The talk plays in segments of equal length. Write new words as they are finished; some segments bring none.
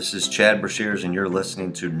This is Chad Brashears, and you're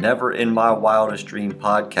listening to Never in My Wildest Dream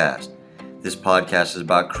podcast. This podcast is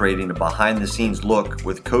about creating a behind-the-scenes look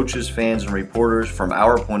with coaches, fans, and reporters from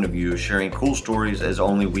our point of view, sharing cool stories as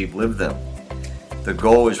only we've lived them. The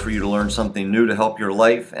goal is for you to learn something new to help your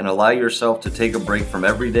life and allow yourself to take a break from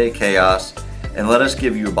everyday chaos and let us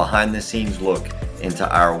give you a behind-the-scenes look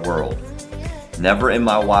into our world. Never in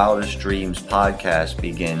My Wildest Dreams podcast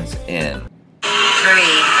begins in 3,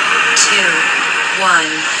 2, 1.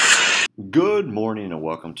 Good morning and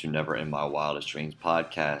welcome to Never in My Wildest Dreams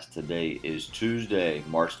podcast. Today is Tuesday,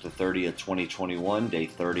 March the 30th, 2021, day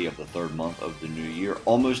 30 of the third month of the new year.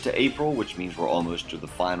 Almost to April, which means we're almost to the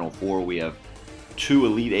Final Four. We have 2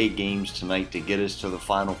 Elite 8 games tonight to get us to the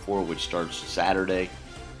Final Four, which starts Saturday,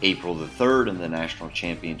 April the 3rd, and the National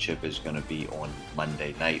Championship is going to be on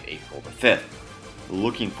Monday night, April the 5th.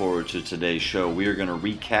 Looking forward to today's show. We are going to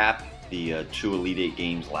recap the 2 Elite 8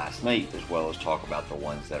 games last night, as well as talk about the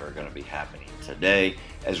ones that are going to be happening today,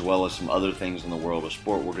 as well as some other things in the world of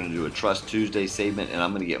sport. We're going to do a Trust Tuesday segment, and I'm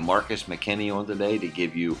going to get Marcus McKinney on today to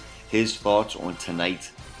give you his thoughts on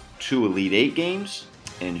tonight's 2 Elite 8 games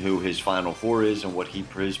and who his Final Four is and what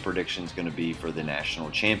his prediction is going to be for the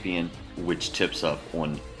national champion, which tips up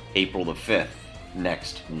on April the 5th,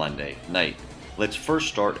 next Monday night. Let's first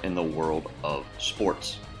start in the world of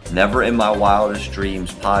sports. Never in My Wildest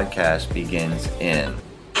Dreams podcast begins in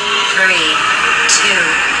 3, 2,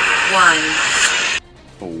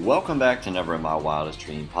 1. Welcome back to Never in My Wildest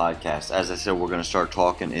Dream podcast. As I said, we're going to start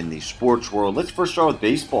talking in the sports world. Let's first start with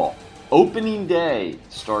baseball. Opening day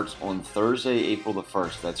starts on Thursday, April the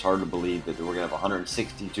 1st. That's hard to believe that we're going to have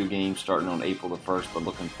 162 games starting on April the 1st, but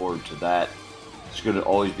looking forward to that. It's going to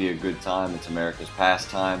always be a good time. It's America's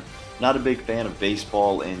pastime. Not a big fan of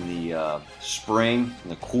baseball in the spring, in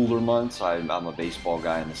the cooler months. I'm a baseball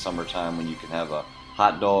guy in the summertime when you can have a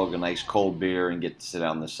hot dog, a nice cold beer, and get to sit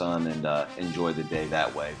out in the sun and enjoy the day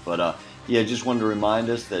that way. But just wanted to remind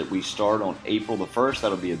us that we start on April the 1st.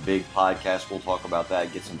 That'll be a big podcast. We'll talk about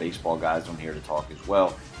that, get some baseball guys on here to talk as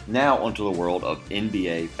well. Now onto the world of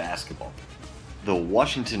NBA basketball. The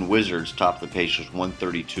Washington Wizards topped the Pacers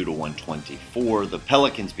 132-124. The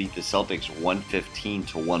Pelicans beat the Celtics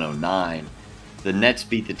 115-109. The Nets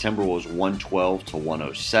beat the Timberwolves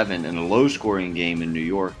 112-107. In a low-scoring game in New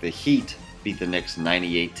York, the Heat beat the Knicks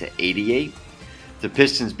 98-88. The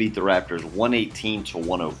Pistons beat the Raptors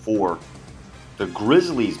 118-104. The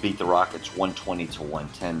Grizzlies beat the Rockets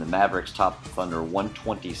 120-110. The Mavericks topped the Thunder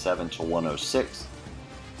 127-106.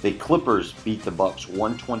 The Clippers beat the Bucks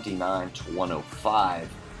 129-105.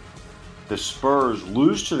 The Spurs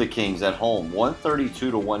lose to the Kings at home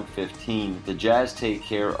 132-115. The Jazz take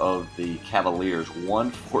care of the Cavaliers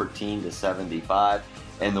 114-75.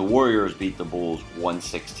 And the Warriors beat the Bulls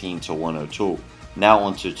 116-102. Now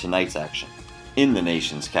on to tonight's action. In the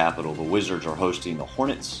nation's capital, the Wizards are hosting the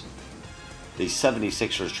Hornets. The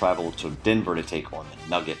 76ers travel to Denver to take on the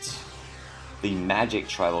Nuggets. The Magic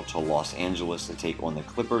travel to Los Angeles to take on the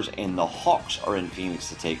Clippers, and the Hawks are in Phoenix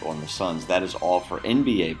to take on the Suns. That is all for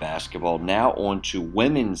NBA basketball. Now on to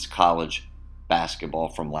women's college basketball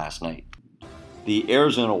from last night. The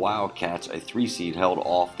Arizona Wildcats, a 3 seed, held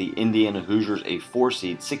off the Indiana Hoosiers, a 4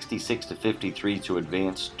 seed, 66-53 to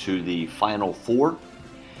advance to the Final Four.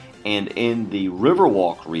 And in the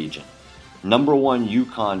Riverwalk region, number 1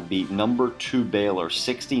 UConn beat number 2 Baylor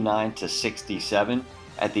 69-67.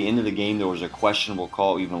 At the end of the game, there was a questionable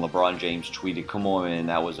call. Even LeBron James tweeted, "Come on, man,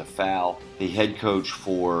 that was a foul." The head coach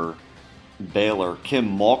for Baylor,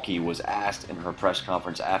 Kim Mulkey, was asked in her press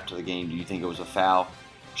conference after the game, "Do you think it was a foul?"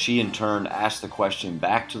 She, in turn, asked the question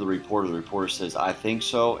back to the reporter. The reporter says, "I think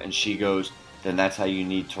so." And she goes, "Then that's how you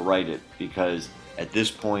need to write it, because at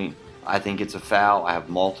this point, I think it's a foul. I have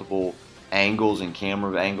multiple angles and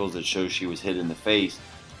camera angles that show she was hit in the face."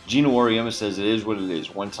 Gina Auriemma says it is what it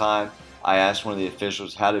is. One time, I asked one of the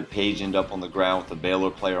officials, "How did Paige end up on the ground with the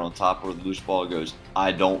Baylor player on top of the loose ball?" He goes,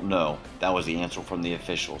 "I don't know." That was the answer from the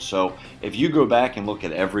official. So if you go back and look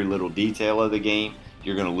at every little detail of the game,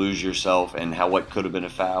 you're going to lose yourself and what could have been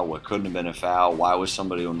a foul, what couldn't have been a foul, why was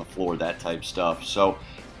somebody on the floor, that type stuff. So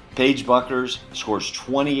Paige Bueckers scores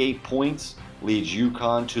 28 points, leads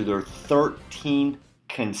UConn to their 13th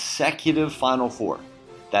consecutive Final Four.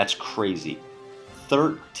 That's crazy.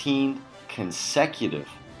 13 consecutive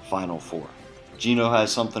Final Four. Gino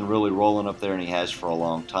has something really rolling up there, and he has for a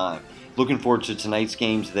long time. Looking forward to tonight's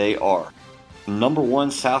games. They are number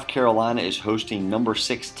 1, South Carolina is hosting number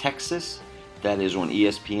 6, Texas. That is on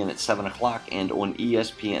ESPN at 7 o'clock, and on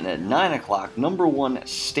ESPN at 9 o'clock, number 1,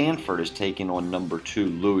 Stanford is taking on number 2,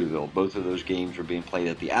 Louisville. Both of those games are being played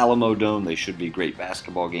at the Alamo Dome. They should be great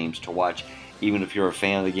basketball games to watch. even if you're a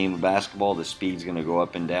fan of the game of basketball, the speed's going to go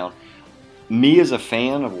up and down. Me as a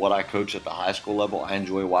fan of what I coach at the high school level, I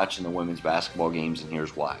enjoy watching the women's basketball games, and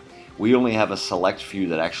here's why. We only have a select few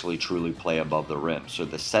that actually truly play above the rim. So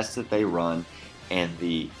the sets that they run and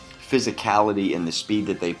the physicality and the speed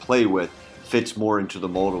that they play with fits more into the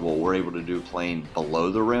mold of what we're able to do playing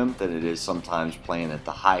below the rim than it is sometimes playing at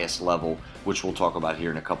the highest level, which we'll talk about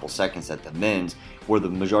here in a couple seconds at the men's, where the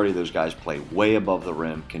majority of those guys play way above the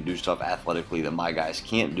rim, can do stuff athletically that my guys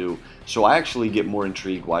can't do. So I actually get more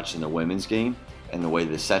intrigued watching the women's game and the way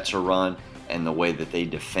the sets are run and the way that they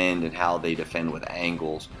defend and how they defend with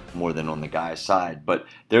angles more than on the guys' side. But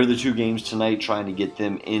they're the two games tonight, trying to get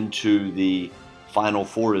them into the Final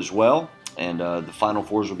Four as well. And the Final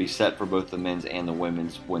Fours will be set for both the men's and the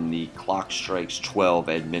women's when the clock strikes 12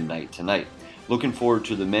 at midnight tonight. Looking forward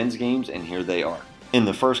to the men's games, and here they are. In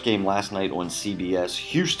the first game last night on CBS,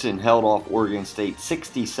 Houston held off Oregon State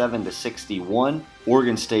 67-61.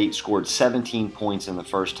 Oregon State scored 17 points in the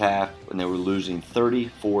first half, and they were losing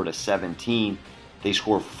 34-17. They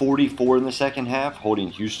scored 44 in the second half, holding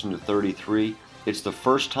Houston to 33. It's the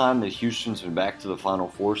first time that Houston's been back to the Final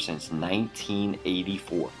Four since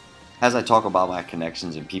 1984. As I talk about my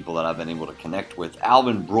connections and people that I've been able to connect with,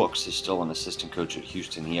 Alvin Brooks is still an assistant coach at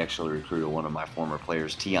Houston. He actually recruited one of my former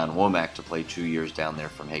players, Tion Womack, to play 2 years down there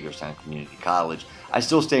from Hagerstown Community College. I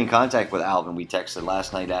still stay in contact with Alvin. We texted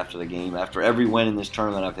last night after the game. After every win in this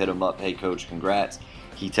tournament, I've hit him up, "Hey, Coach, congrats."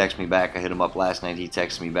 He texted me back. I hit him up last night. He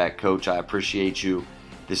texted me back, "Coach, I appreciate you.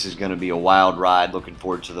 This is going to be a wild ride. Looking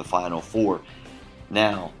forward to the Final Four."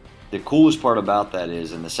 Now, the coolest part about that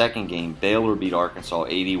is in the second game, Baylor beat Arkansas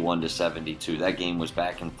 81-72. That game was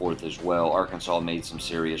back and forth as well. Arkansas made some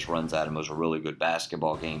serious runs at him. It was a really good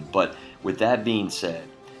basketball game. But with that being said,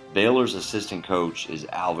 Baylor's assistant coach is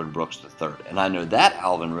Alvin Brooks III. And I know that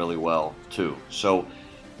Alvin really well, too. So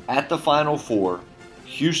at the Final Four,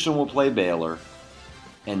 Houston will play Baylor,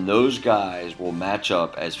 and those guys will match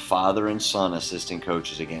up as father and son assistant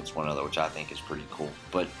coaches against one another, which I think is pretty cool.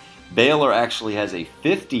 But Baylor actually has a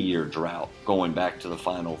 50-year drought going back to the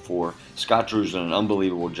Final Four. Scott Drew's done an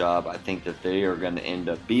unbelievable job. I think that they are going to end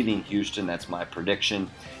up beating Houston. That's my prediction.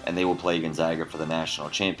 And they will play Gonzaga for the national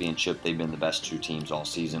championship. They've been the best two teams all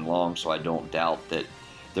season long, so I don't doubt that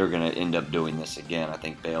they're going to end up doing this again. I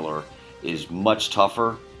think Baylor is much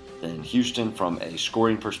tougher than Houston from a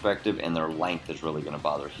scoring perspective, and their length is really going to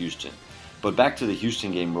bother Houston. But back to the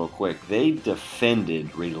Houston game real quick. They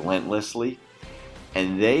defended relentlessly,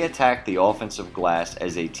 and they attacked the offensive glass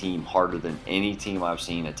as a team harder than any team I've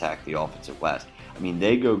seen attack the offensive glass. I mean,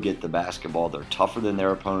 they go get the basketball. They're tougher than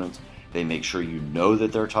their opponents. They make sure you know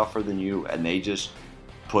that they're tougher than you, and they just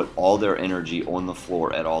put all their energy on the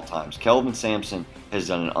floor at all times. Kelvin Sampson has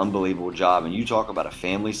done an unbelievable job, and you talk about a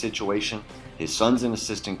family situation. His son's an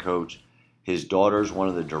assistant coach. His daughter's one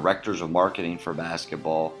of the directors of marketing for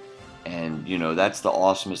basketball, and, you know, that's the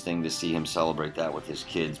awesomest thing to see him celebrate that with his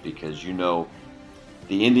kids because, you know,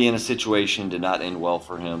 the Indiana situation did not end well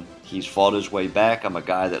for him. He's fought his way back. I'm a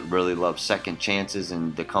guy that really loves second chances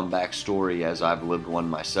and the comeback story as I've lived one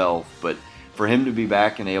myself. But for him to be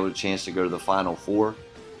back and able a chance to go to the Final Four,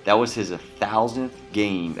 that was his 1,000th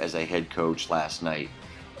game as a head coach last night.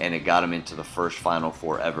 And it got him into the first Final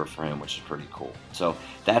Four ever for him, which is pretty cool. So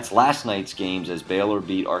that's last night's games as Baylor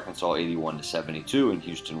beat Arkansas 81-72 and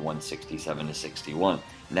Houston won 67-61.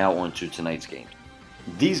 Now on to tonight's games.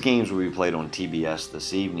 These games will be played on TBS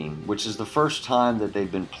this evening, which is the first time that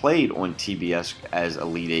they've been played on TBS as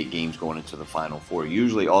Elite Eight games going into the Final Four.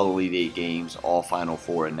 Usually all Elite Eight games, all Final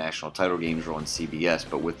Four and national title games are on CBS,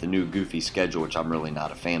 but with the new goofy schedule, which I'm really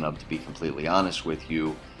not a fan of, to be completely honest with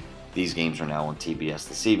you, these games are now on TBS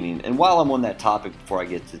this evening. And while I'm on that topic before I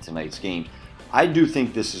get to tonight's games, I do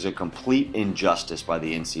think this is a complete injustice by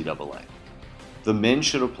the NCAA. The men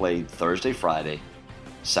should have played Thursday, Friday,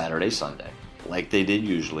 Saturday, Sunday, like they did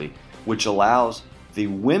usually, which allows the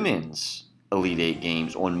women's Elite Eight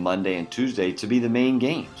games on Monday and Tuesday to be the main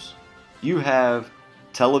games. You have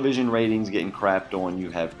television ratings getting crapped on. You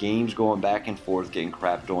have games going back and forth getting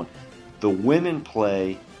crapped on. The women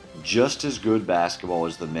play just as good basketball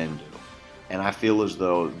as the men do. And I feel as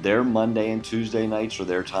though their Monday and Tuesday nights are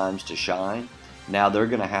their times to shine. Now they're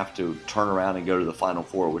going to have to turn around and go to the Final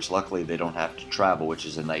Four, which luckily they don't have to travel, which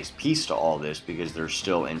is a nice piece to all this because they're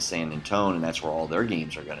still in San Antonio, and that's where all their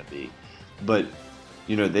games are going to be. But,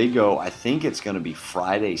 you know, they go, I think it's going to be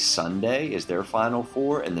Friday, Sunday is their Final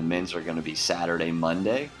Four, and the men's are going to be Saturday,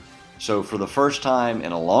 Monday. So for the first time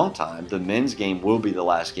in a long time, the men's game will be the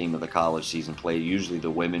last game of the college season played. Usually the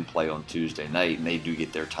women play on Tuesday night, and they do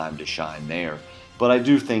get their time to shine there. But I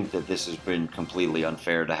do think that this has been completely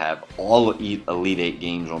unfair to have all Elite Eight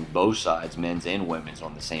games on both sides, men's and women's,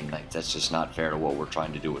 on the same night. That's just not fair to what we're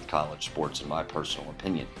trying to do with college sports, in my personal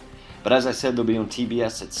opinion. But as I said, they'll be on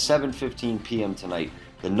TBS at 7:15 p.m. tonight.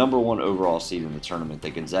 The number one overall seed in the tournament,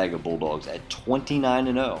 the Gonzaga Bulldogs, at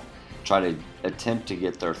 29-0, try to attempt to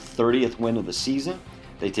get their 30th win of the season.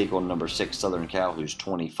 They take on number 6 Southern Cal, who's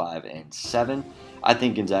 25-7. I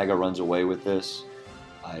think Gonzaga runs away with this.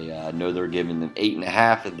 I know they're giving them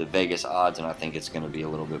 8.5 at the Vegas odds, and I think it's going to be a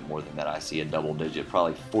little bit more than that. I see a double-digit,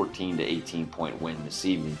 probably 14 to 18-point win this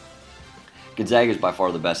evening. Gonzaga is by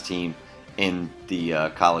far the best team in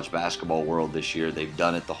the college basketball world this year. They've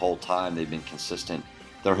done it the whole time. They've been consistent.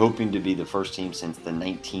 They're hoping to be the first team since the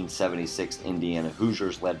 1976 Indiana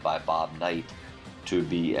Hoosiers, led by Bob Knight, to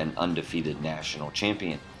be an undefeated national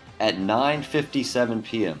champion. At 9:57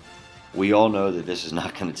 p.m., we all know that this is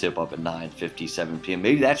not going to tip up at 9:57 p.m.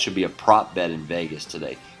 Maybe that should be a prop bet in Vegas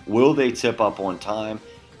today. Will they tip up on time?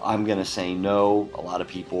 I'm going to say no. A lot of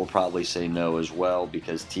people will probably say no as well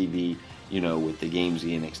because TV, with the games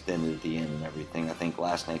getting extended at the end and everything. I think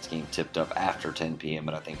last night's game tipped up after 10 p.m.,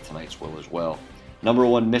 but I think tonight's will as well. Number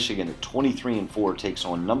 1 Michigan at 23-4 takes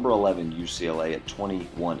on number 11 UCLA at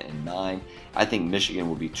 21-9. I think Michigan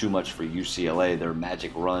will be too much for UCLA. Their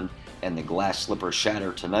magic run and the glass slipper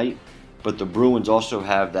shatter tonight. But the Bruins also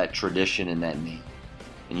have that tradition in that name,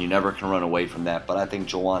 and you never can run away from that. But I think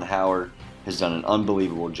Juwan Howard has done an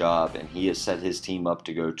unbelievable job, and he has set his team up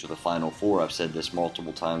to go to the Final Four. I've said this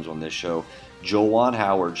multiple times on this show. Juwan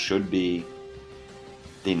Howard should be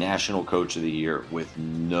the National Coach of the Year with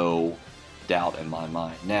no doubt in my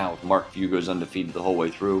mind. Now, if Mark Few goes undefeated the whole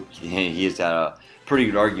way through, he has had a pretty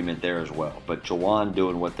good argument there as well. But Juwan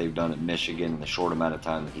doing what they've done at Michigan in the short amount of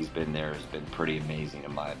time that he's been there has been pretty amazing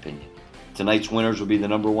in my opinion. Tonight's winners will be the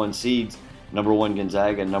number 1 seeds. Number 1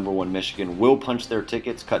 Gonzaga and number 1 Michigan will punch their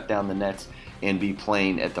tickets, cut down the nets, and be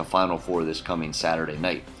playing at the Final Four this coming Saturday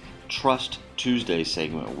night. Trust Tuesday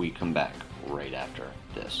segment, we come back right after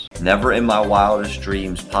this. Never in My Wildest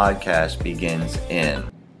Dreams podcast begins in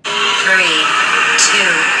 3, 2,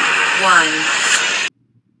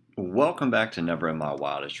 1. Welcome back to Never in My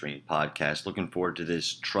Wildest Dreams podcast. Looking forward to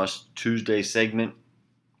this Trust Tuesday segment.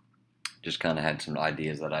 Just kind of had some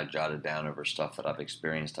ideas that I jotted down over stuff that I've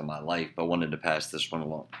experienced in my life, but wanted to pass this one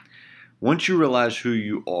along. Once you realize who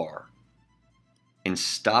you are and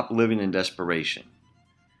stop living in desperation,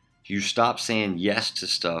 you stop saying yes to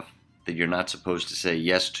stuff that you're not supposed to say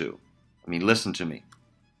yes to. I mean, listen to me.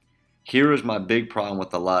 Here is my big problem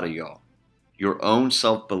with a lot of y'all. Your own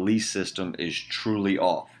self-belief system is truly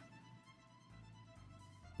off.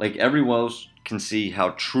 Like everyone else can see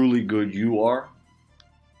how truly good you are.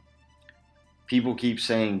 People keep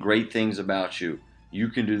saying great things about you. You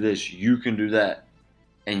can do this, you can do that.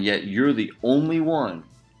 And yet you're the only one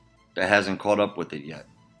that hasn't caught up with it yet,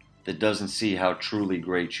 that doesn't see how truly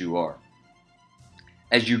great you are.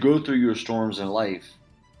 As you go through your storms in life,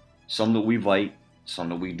 some that we invite, some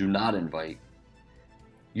that we do not invite,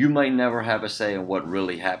 you might never have a say in what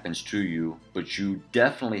really happens to you, but you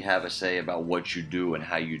definitely have a say about what you do and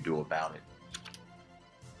how you do about it.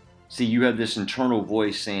 See, you have this internal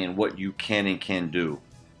voice saying what you can and can't do,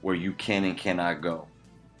 where you can and cannot go.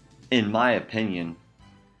 In my opinion,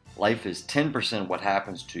 life is 10% what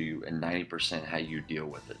happens to you and 90% how you deal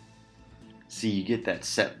with it. See, you get that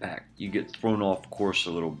setback. You get thrown off course a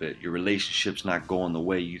little bit. Your relationship's not going the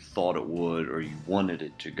way you thought it would or you wanted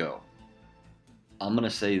it to go. I'm going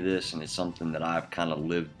to say this, and it's something that I've kind of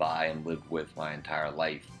lived by and lived with my entire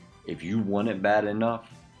life. If you want it bad enough,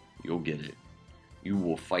 you'll get it. You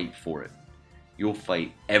will fight for it. You'll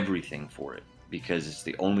fight everything for it because it's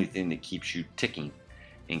the only thing that keeps you ticking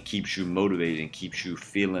and keeps you motivated and keeps you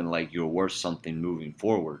feeling like you're worth something moving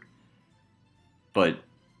forward. But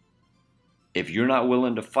if you're not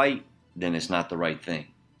willing to fight, then it's not the right thing.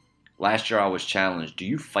 Last year I was challenged, do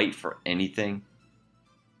you fight for anything?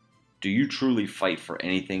 Do you truly fight for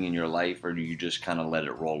anything in your life, or do you just kind of let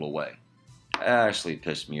it roll away? It actually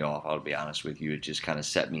pissed me off, I'll be honest with you. It just kind of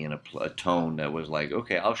set me in a tone that was like,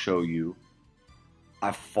 okay, I'll show you.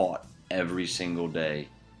 I fought every single day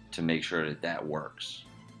to make sure that that works.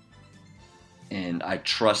 And I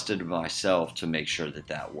trusted myself to make sure that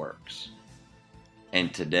that works.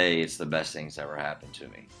 And today, it's the best thing that's ever happened to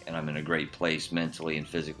me. And I'm in a great place mentally and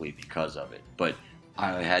physically because of it. But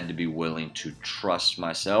I had to be willing to trust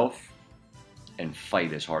myself and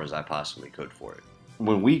fight as hard as I possibly could for it.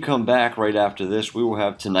 When we come back right after this, we will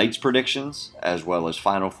have tonight's predictions as well as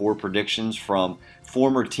Final Four predictions from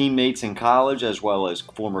former teammates in college as well as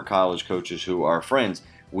former college coaches who are friends.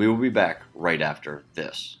 We will be back right after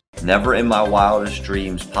this. Never in My Wildest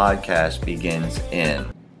Dreams podcast begins in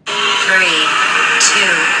 3, 2,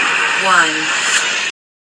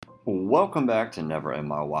 1. Welcome back to Never in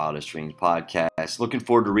My Wildest Dreams podcast. Looking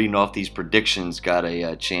forward to reading off these predictions. Got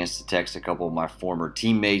a chance to text a couple of my former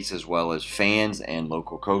teammates as well as fans and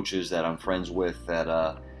local coaches that I'm friends with that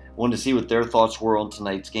wanted to see what their thoughts were on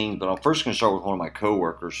tonight's game. But I'm first going to start with one of my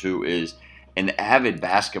coworkers who is an avid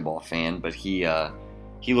basketball fan, but he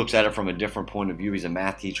looks at it from a different point of view. He's a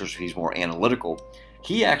math teacher, so he's more analytical.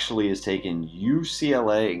 He actually has taken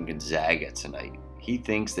UCLA and Gonzaga tonight. He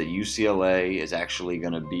thinks that UCLA is actually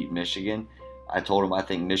going to beat Michigan. I told him I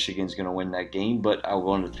think Michigan's going to win that game, but I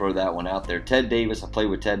wanted to throw that one out there. Ted Davis, I played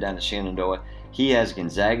with Ted down at Shenandoah. He has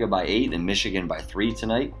Gonzaga by 8 and Michigan by 3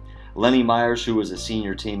 tonight. Lenny Myers, who was a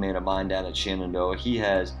senior teammate of mine down at Shenandoah, he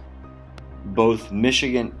has both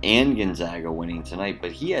Michigan and Gonzaga winning tonight,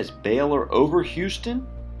 but he has Baylor over Houston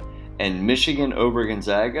and Michigan over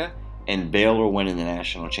Gonzaga and Baylor winning the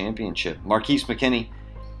national championship. Marquise McKinney,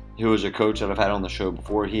 who is a coach that I've had on the show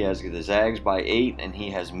before, he has the Zags by 8 and he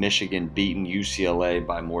has Michigan beating UCLA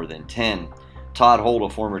by more than 10. Todd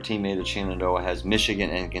Holt, a former teammate at Shenandoah, has Michigan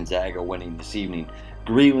and Gonzaga winning this evening.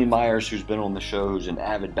 Greeley Myers, who's been on the show, who's an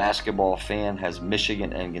avid basketball fan, has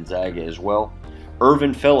Michigan and Gonzaga as well.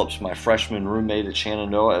 Irvin Phillips, my freshman roommate at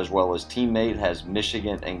Shenandoah, as well as teammate, has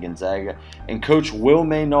Michigan and Gonzaga. And Coach Will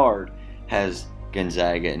Maynard has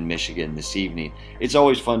Gonzaga and Michigan this evening. It's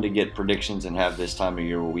always fun to get predictions and have this time of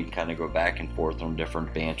year where we kind of go back and forth on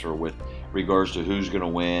different banter with regards to who's going to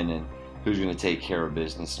win and who's going to take care of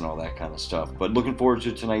business and all that kind of stuff. But looking forward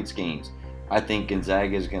to tonight's games. I think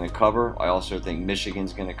Gonzaga is going to cover. I also think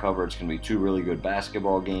Michigan's going to cover. It's going to be two really good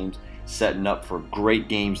basketball games, setting up for great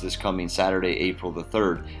games this coming Saturday, April the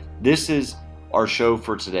 3rd. This is our show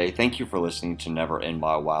for today. Thank you for listening to Never in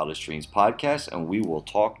My Wildest Dreams podcast, and we will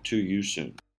talk to you soon.